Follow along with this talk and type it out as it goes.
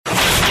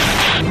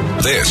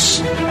This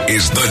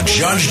is the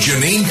Judge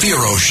Jeanine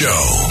Pirro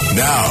Show.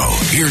 Now,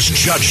 here's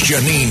Judge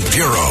Jeanine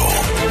Pirro.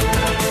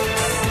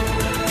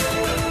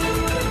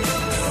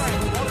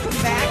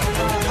 Welcome back.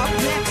 Up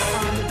next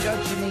on the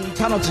Judge Jeanine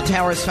Tunnel to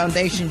Towers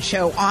Foundation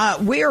Show,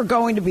 we are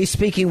going to be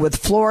speaking with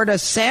Florida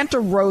Santa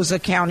Rosa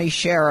County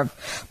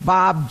Sheriff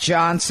Bob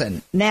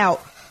Johnson. Now,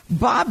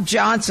 Bob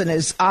Johnson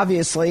is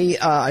obviously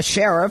a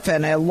sheriff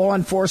and a law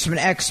enforcement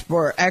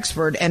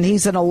expert, and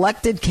he's an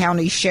elected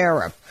county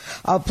sheriff.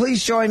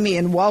 Please join me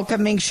in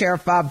welcoming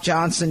Sheriff Bob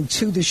Johnson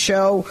to the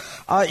show.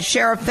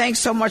 Sheriff, thanks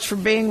so much for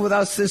being with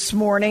us this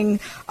morning.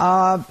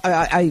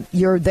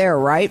 You're there,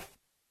 right?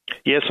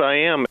 Yes, I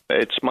am.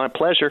 It's my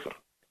pleasure.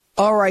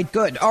 All right,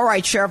 good. All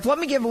right, Sheriff, let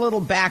me give a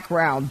little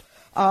background.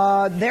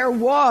 There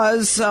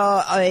was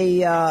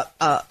a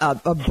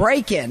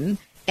break-in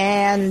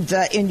and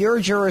in your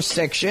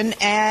jurisdiction,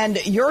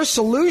 and your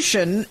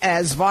solution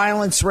as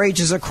violence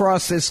rages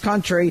across this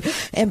country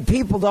and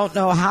people don't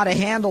know how to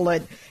handle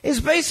it is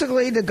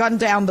basically to gun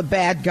down the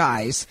bad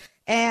guys.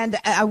 And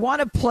I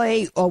want to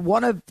play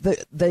one of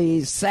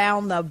the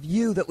sound of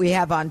you that we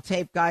have on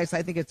tape, guys.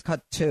 I think it's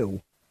cut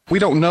 2. We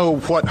don't know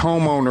which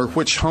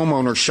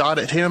homeowner shot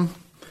at him.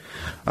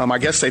 I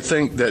guess they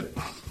think that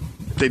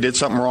they did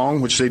something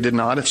wrong, which they did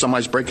not. If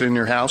somebody's breaking in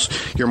your house,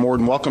 you're more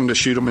than welcome to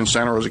shoot them in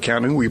Santa Rosa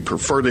County. We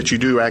prefer that you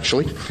do,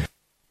 actually.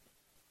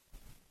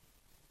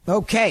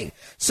 Okay,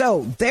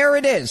 so there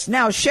it is.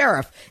 Now,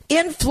 Sheriff,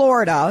 in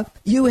Florida,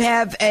 you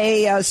have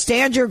a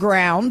stand your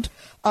ground.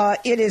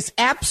 It is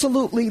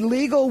absolutely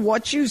legal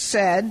what you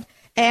said,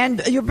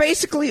 and you're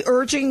basically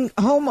urging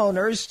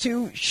homeowners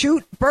to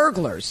shoot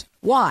burglars.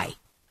 Why?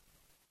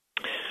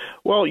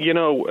 Well, you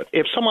know,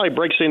 if somebody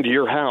breaks into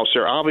your house,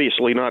 they're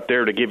obviously not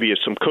there to give you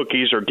some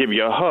cookies or give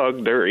you a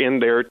hug. They're in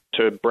there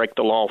to break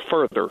the law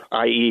further,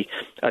 i.e.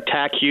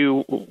 attack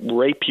you,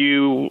 rape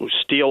you,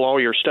 steal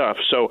all your stuff.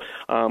 So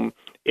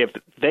if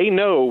they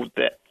know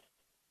that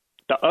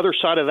the other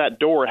side of that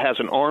door has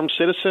an armed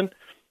citizen,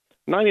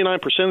 99%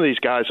 of these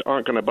guys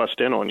aren't going to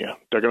bust in on you.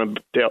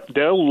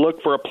 They'll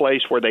look for a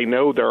place where they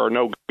know there are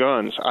no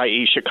guns,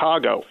 i.e.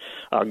 Chicago,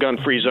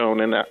 gun-free zone,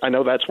 and I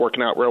know that's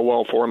working out real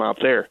well for them out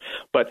there.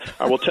 But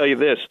I will tell you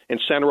this, in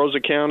Santa Rosa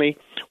County,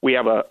 we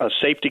have a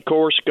safety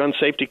course, gun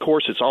safety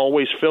course. It's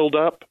always filled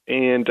up,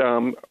 and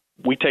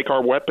we take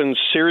our weapons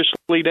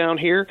seriously down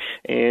here,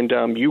 and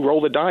you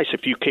roll the dice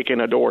if you kick in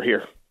a door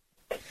here.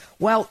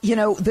 Well, you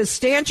know, the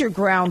stand your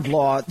ground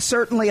law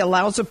certainly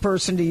allows a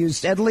person to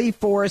use deadly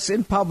force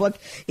in public,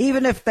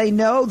 even if they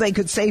know they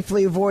could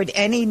safely avoid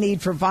any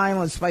need for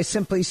violence by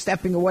simply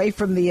stepping away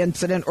from the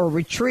incident or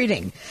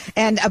retreating.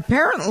 And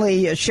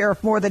apparently,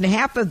 Sheriff, more than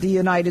half of the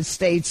United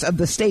States, of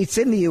the states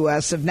in the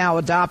U.S., have now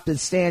adopted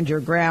stand your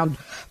ground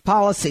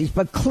policies.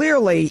 But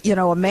clearly, you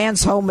know, a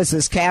man's home is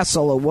his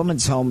castle, a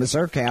woman's home is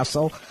her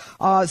castle.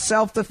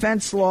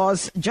 Self-defense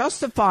laws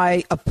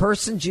justify a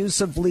person's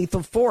use of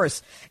lethal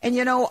force. And,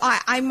 you know,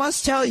 I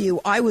must tell you,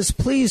 I was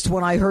pleased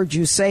when I heard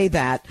you say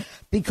that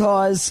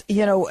because,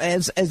 you know,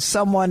 as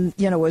someone,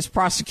 you know, has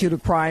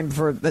prosecuted crime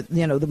for,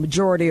 you know, the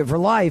majority of her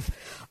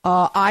life,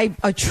 I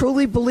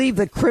truly believe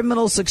that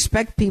criminals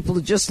expect people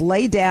to just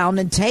lay down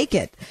and take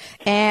it.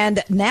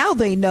 And now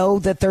they know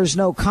that there's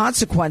no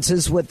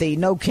consequences with the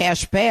no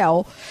cash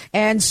bail.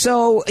 And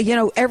so, you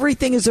know,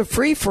 everything is a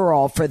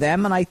free-for-all for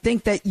them. And I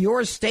think that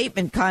your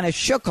statement kind of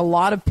shook a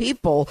lot of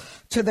people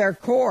to their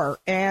core.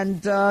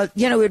 And,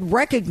 you know, it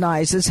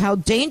recognizes how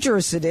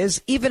dangerous it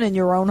is, even in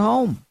your own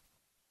home.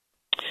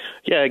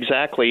 Yeah,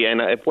 exactly. And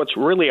what's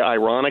really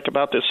ironic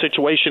about this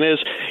situation is,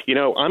 you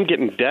know, I'm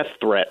getting death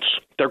threats.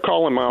 They're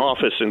calling my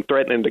office and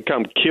threatening to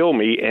come kill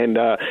me. And,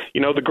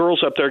 you know, the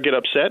girls up there get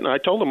upset. And I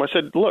told them, I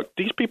said, look,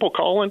 these people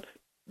calling,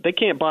 they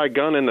can't buy a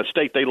gun in the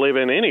state they live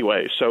in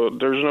anyway. So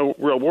there's no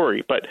real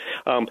worry. But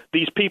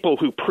these people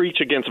who preach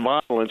against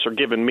violence are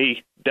giving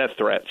me death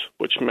threats,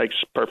 which makes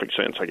perfect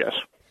sense, I guess.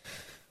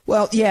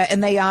 Well, yeah,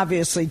 and they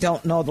obviously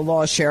don't know the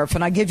law, Sheriff,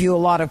 and I give you a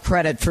lot of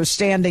credit for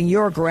standing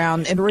your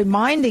ground and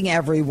reminding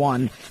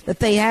everyone that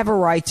they have a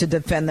right to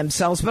defend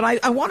themselves. But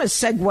I want to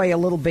segue a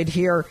little bit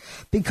here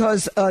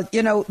because,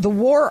 you know, the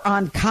war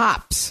on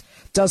cops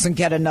doesn't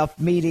get enough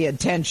media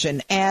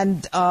attention.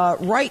 And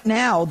right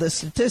now, the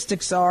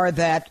statistics are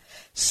that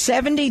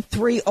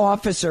 73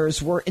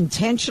 officers were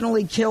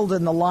intentionally killed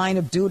in the line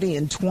of duty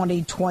in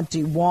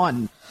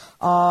 2021.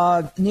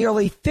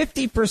 Nearly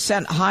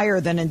 50% higher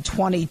than in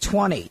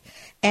 2020.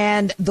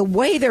 And the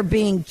way they're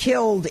being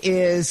killed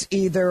is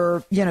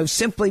either, you know,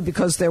 simply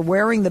because they're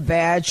wearing the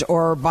badge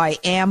or by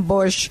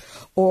ambush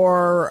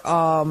or,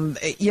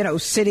 you know,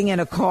 sitting in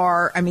a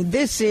car. I mean,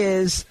 this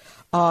is,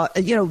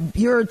 you know,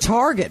 you're a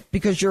target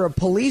because you're a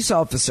police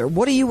officer.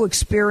 What are you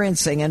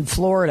experiencing in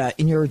Florida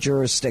in your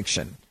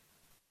jurisdiction?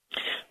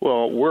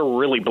 Well, we're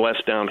really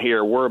blessed down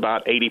here. We're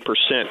about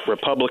 80%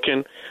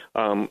 Republican.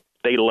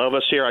 They love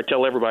us here. I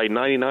tell everybody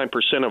 99%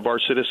 of our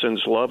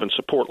citizens love and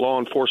support law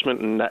enforcement,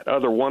 and that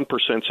other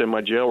 1%'s in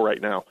my jail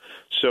right now.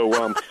 So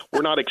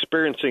we're not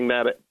experiencing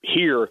that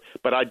here,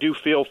 but I do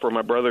feel for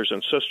my brothers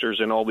and sisters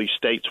in all these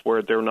states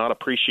where they're not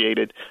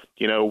appreciated,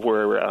 you know,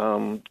 where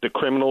the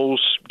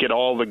criminals get get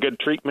all the good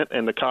treatment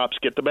and the cops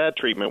get the bad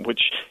treatment,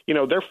 which,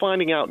 they're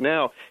finding out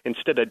now.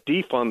 Instead of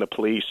defund the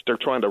police, they're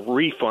trying to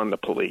refund the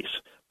police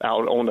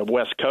out on the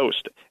West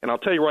Coast. And I'll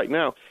tell you right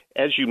now,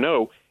 as you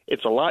know,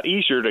 it's a lot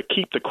easier to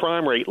keep the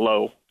crime rate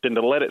low than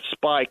to let it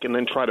spike and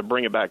then try to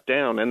bring it back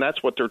down. And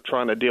that's what they're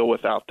trying to deal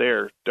with out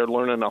there. They're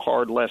learning a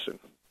hard lesson.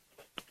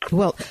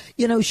 Well,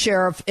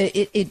 Sheriff,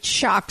 it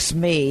shocks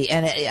me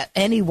and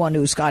anyone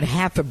who's got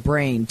half a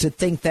brain to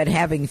think that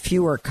having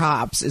fewer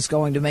cops is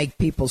going to make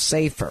people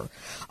safer.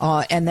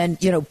 And then,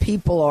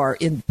 people are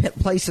in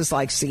places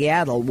like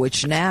Seattle,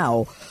 which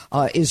now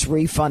is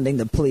refunding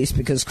the police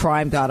because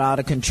crime got out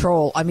of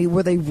control. I mean,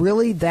 were they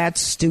really that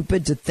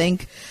stupid to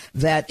think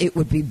that it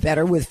would be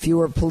better with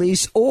fewer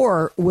police?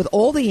 Or with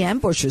all the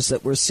ambushes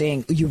that we're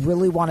seeing, you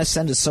really want to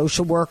send a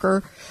social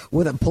worker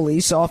with a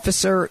police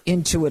officer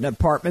into an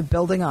apartment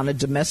building on a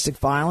domestic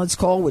violence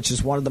call, which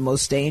is one of the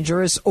most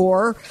dangerous,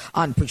 or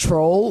on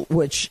patrol,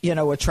 which,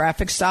 a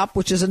traffic stop,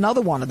 which is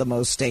another one of the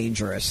most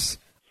dangerous?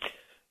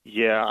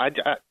 Yeah,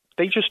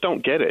 they just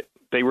don't get it.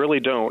 They really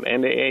don't.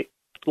 And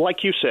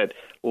like you said,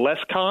 less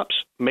cops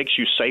makes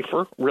you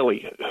safer.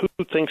 Really,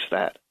 who thinks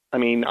that? I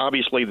mean,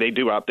 obviously they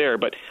do out there,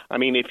 but I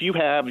mean, if you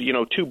have,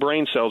 two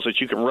brain cells that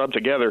you can rub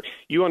together,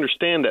 you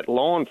understand that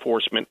law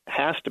enforcement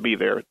has to be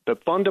there. The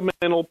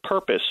fundamental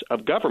purpose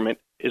of government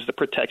is the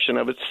protection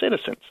of its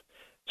citizens.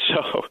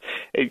 So,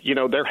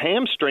 they're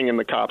hamstringing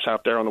the cops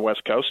out there on the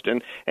West Coast,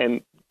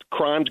 and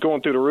crime's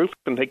going through the roof,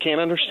 and they can't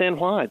understand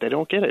why. They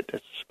don't get it.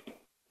 It's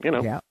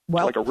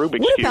Well, like a Rubik's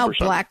what Cube about or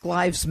something. Black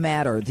Lives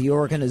Matter, the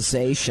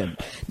organization?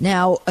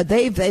 Now,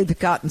 they've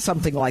gotten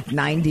something like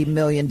 $90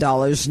 million.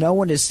 No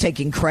one is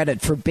taking credit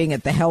for being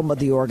at the helm of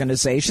the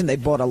organization. They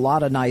bought a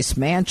lot of nice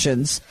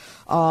mansions.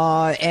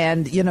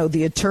 And,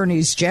 the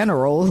attorneys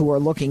general who are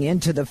looking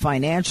into the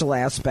financial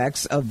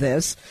aspects of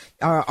this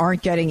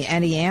aren't getting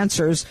any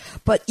answers.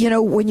 But,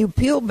 when you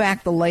peel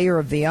back the layer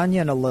of the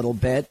onion a little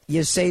bit,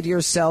 you say to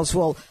yourselves,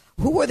 well,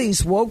 who are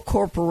these woke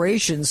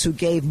corporations who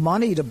gave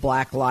money to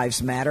Black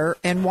Lives Matter,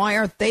 and why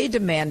aren't they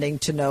demanding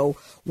to know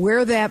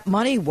where that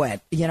money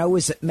went?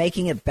 Is it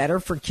making it better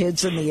for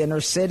kids in the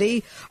inner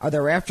city? Are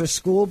there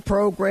after-school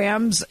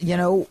programs?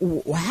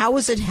 How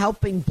is it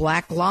helping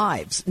Black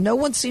lives? No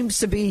one seems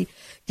to be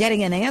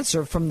getting an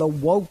answer from the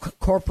woke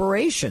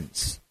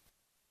corporations.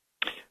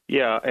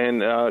 Yeah,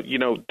 and,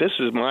 this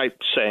is my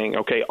saying,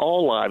 okay,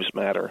 all lives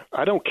matter.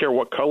 I don't care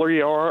what color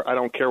you are. I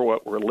don't care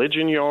what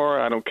religion you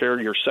are. I don't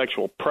care your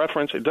sexual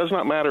preference. It does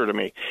not matter to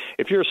me.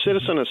 If you're a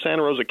citizen of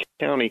Santa Rosa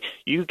County,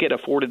 you get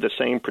afforded the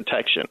same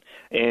protection.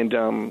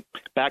 And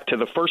back to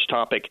the first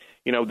topic,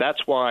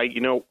 that's why,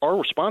 our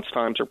response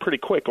times are pretty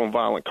quick on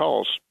violent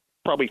calls,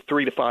 probably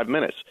 3 to 5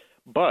 minutes.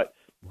 But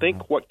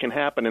think what can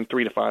happen in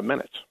 3 to 5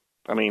 minutes.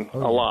 I mean, a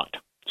lot.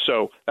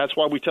 So that's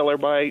why we tell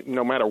everybody,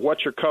 no matter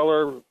what your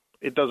color,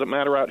 it doesn't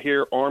matter out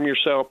here. Arm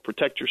yourself,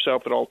 protect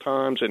yourself at all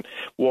times, and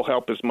we'll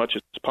help as much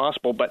as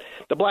possible. But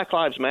the Black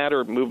Lives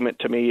Matter movement,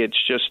 to me,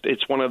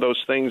 it's one of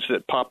those things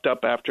that popped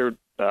up after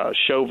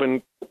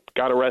Chauvin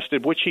got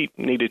arrested, which he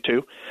needed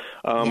to.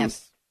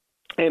 Yes.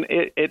 And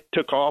it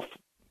took off,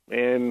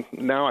 and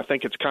now I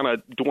think it's kind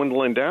of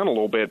dwindling down a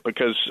little bit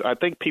because I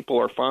think people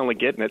are finally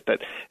getting it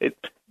that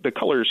the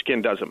color of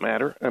skin doesn't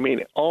matter. I mean,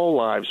 all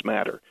lives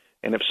matter.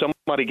 And if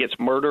somebody gets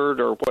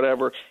murdered or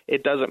whatever,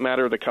 it doesn't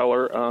matter the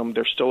color.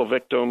 They're still a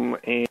victim,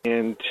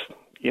 and,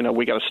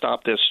 we got to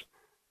stop this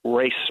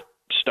race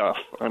stuff.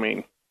 I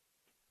mean.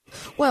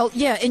 Well,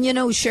 yeah,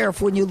 and,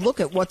 Sheriff, when you look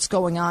at what's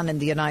going on in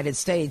the United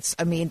States,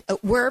 I mean,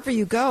 wherever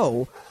you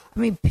go, I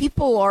mean,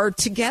 people are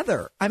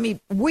together. I mean,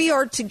 we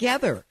are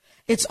together.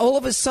 It's all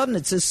of a sudden,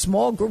 it's a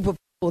small group of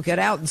people get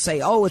out and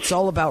say, oh, it's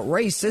all about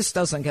race. This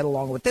doesn't get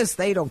along with this.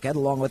 They don't get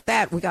along with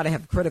that. We got to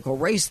have critical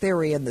race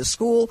theory in the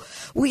school.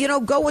 We,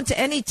 go into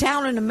any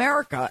town in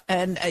America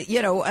and,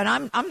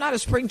 and I'm not a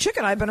spring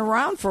chicken. I've been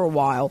around for a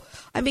while.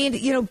 I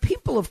mean,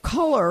 people of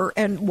color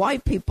and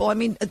white people, I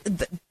mean,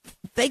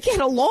 they get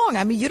along.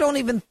 I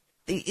mean,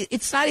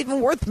 it's not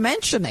even worth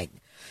mentioning.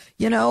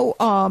 And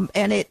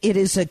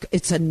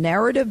it's a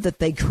narrative that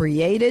they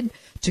created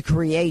to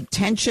create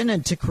tension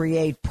and to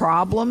create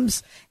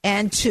problems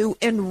and to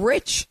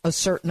enrich a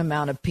certain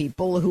amount of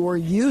people who are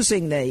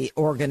using the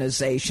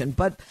organization.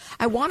 But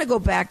I want to go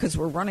back because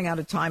we're running out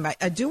of time.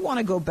 I do want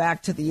to go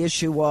back to the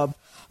issue of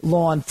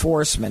law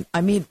enforcement.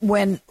 I mean,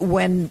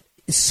 when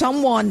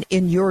someone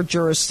in your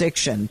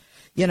jurisdiction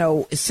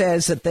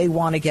says that they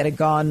want to get a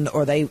gun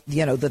or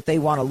that they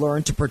want to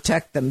learn to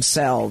protect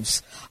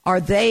themselves,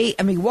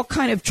 what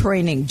kind of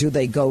training do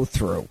they go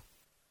through?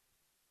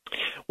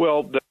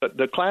 Well,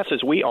 the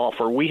classes we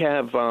offer, we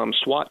have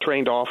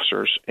SWAT-trained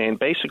officers, and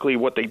basically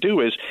what they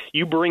do is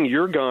you bring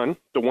your gun,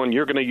 the one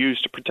you're going to use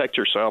to protect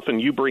yourself,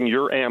 and you bring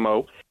your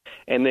ammo,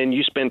 and then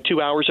you spend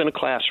 2 hours in a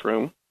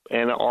classroom,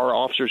 and our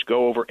officers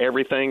go over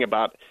everything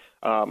about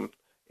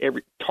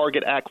every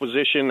target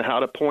acquisition, how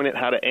to point it,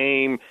 how to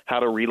aim, how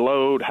to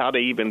reload, how to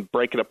even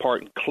break it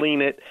apart and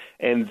clean it.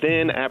 And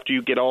then after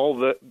you get all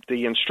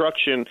the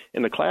instruction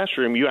in the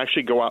classroom, you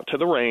actually go out to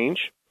the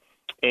range,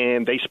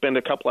 and they spend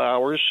a couple of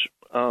hours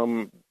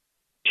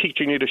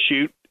teaching you to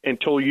shoot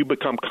until you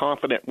become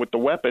confident with the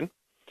weapon.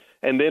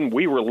 And then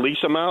we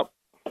release them out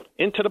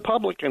into the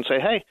public and say,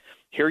 hey,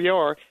 here you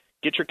are.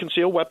 Get your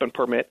concealed weapon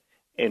permit.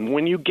 And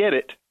when you get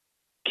it,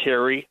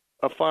 carry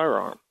a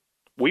firearm.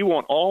 We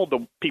want all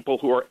the people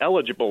who are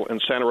eligible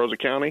in Santa Rosa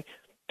County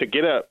to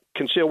get a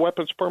concealed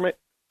weapons permit,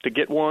 to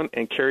get one,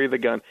 and carry the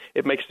gun.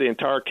 It makes the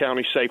entire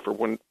county safer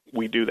when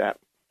we do that.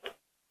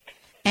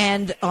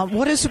 And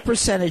what is the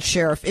percentage,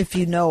 Sheriff, if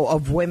you know,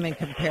 of women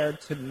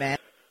compared to men?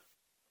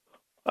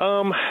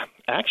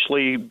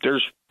 Actually,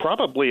 there's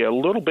probably a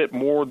little bit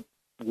more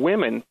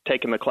women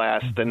taking the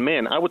class than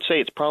men. I would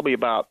say it's probably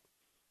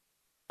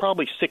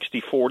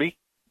 60-40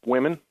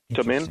 women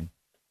to men.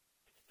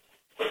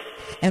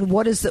 And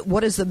what is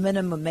the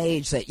minimum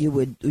age that you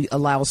would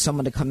allow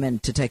someone to come in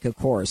to take a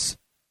course?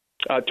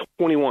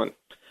 21.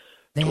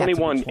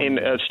 21. In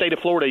the state of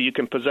Florida, you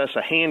can possess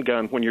a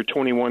handgun when you're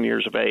 21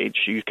 years of age.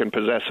 You can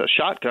possess a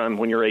shotgun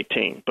when you're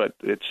 18, but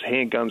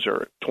handguns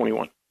are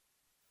 21.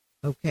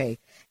 Okay.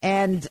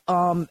 And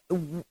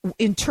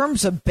in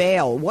terms of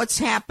bail, what's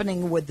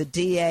happening with the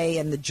DA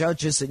and the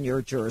judges in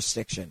your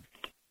jurisdiction?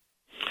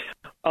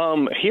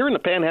 Here in the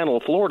Panhandle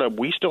of Florida,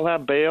 we still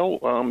have bail.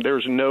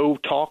 There's no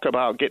talk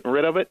about getting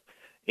rid of it.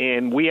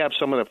 And we have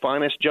some of the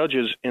finest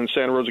judges in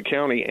Santa Rosa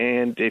County.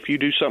 And if you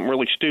do something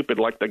really stupid,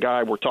 like the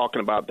guy we're talking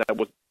about that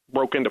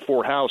broke into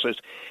 4 houses,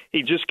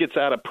 he just gets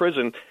out of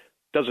prison,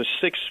 does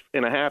a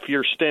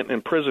 6.5-year stint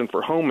in prison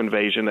for home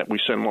invasion that we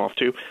send him off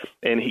to,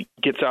 and he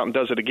gets out and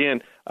does it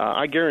again.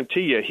 I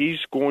guarantee you he's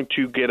going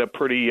to get a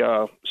pretty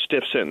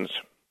stiff sentence.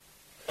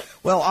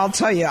 Well, I'll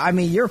tell you, I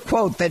mean, your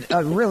quote that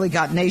really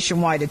got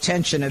nationwide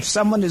attention. If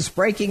someone is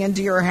breaking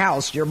into your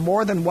house, you're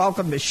more than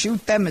welcome to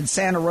shoot them in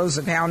Santa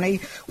Rosa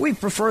County. We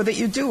prefer that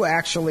you do,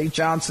 actually,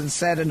 Johnson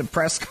said in a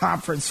press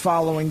conference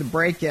following the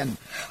break-in.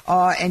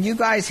 And you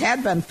guys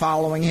had been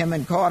following him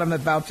and caught him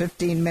about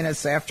 15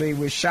 minutes after he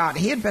was shot.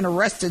 He had been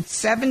arrested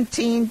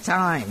 17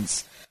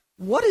 times.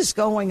 What is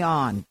going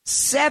on?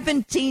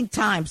 17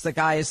 times the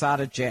guy is out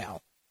of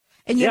jail.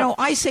 And, you know,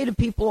 I say to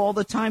people all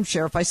the time,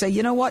 Sheriff, I say,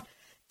 you know what?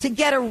 To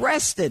get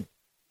arrested,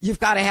 you've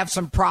got to have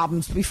some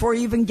problems before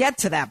you even get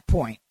to that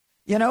point.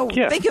 You know,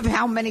 think of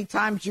how many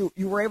times you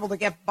were able to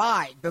get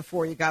by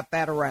before you got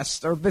that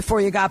arrest or before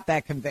you got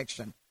that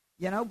conviction.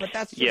 You know, but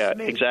that's just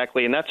me.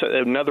 Exactly. And that's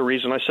another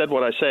reason I said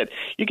what I said.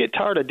 You get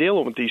tired of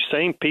dealing with these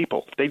same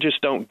people. They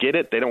just don't get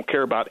it. They don't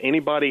care about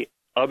anybody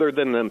other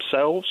than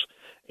themselves.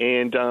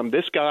 And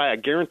this guy, I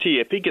guarantee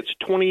you, if he gets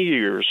 20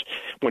 years,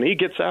 when he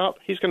gets out,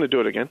 he's going to do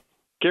it again.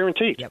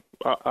 Guaranteed. Yep.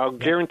 I'll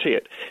guarantee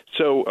it.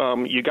 So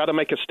you got to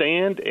make a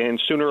stand,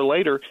 and sooner or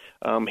later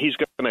he's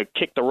going to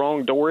kick the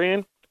wrong door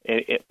in.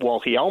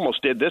 Well, he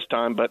almost did this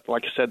time, but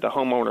like I said, the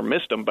homeowner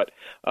missed him. But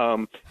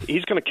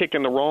he's going to kick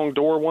in the wrong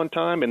door one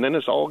time, and then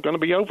it's all going to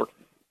be over.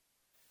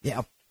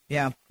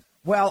 Yeah.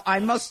 Well, I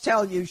must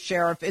tell you,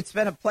 Sheriff, it's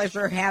been a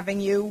pleasure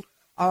having you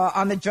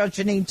on the Judge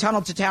Jeanine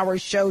Tunnel to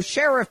Towers show.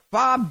 Sheriff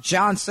Bob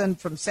Johnson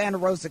from Santa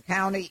Rosa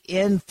County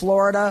in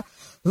Florida,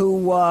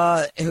 who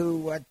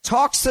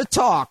talks the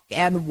talk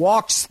and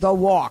walks the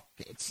walk.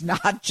 It's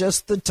not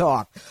just the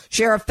talk.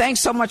 Sheriff, thanks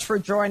so much for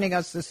joining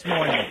us this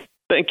morning.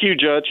 Thank you,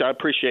 Judge. I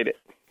appreciate it.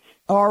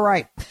 All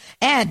right.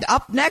 And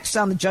up next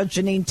on the Judge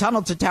Jeanine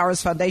Tunnel to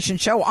Towers Foundation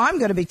show, I'm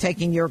going to be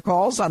taking your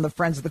calls on the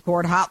Friends of the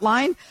Court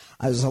hotline.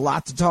 There's a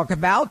lot to talk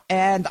about,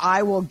 and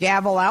I will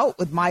gavel out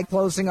with my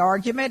closing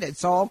argument.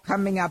 It's all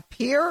coming up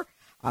here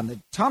on the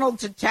Tunnel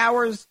to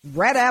Towers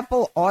Red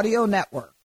Apple Audio Network.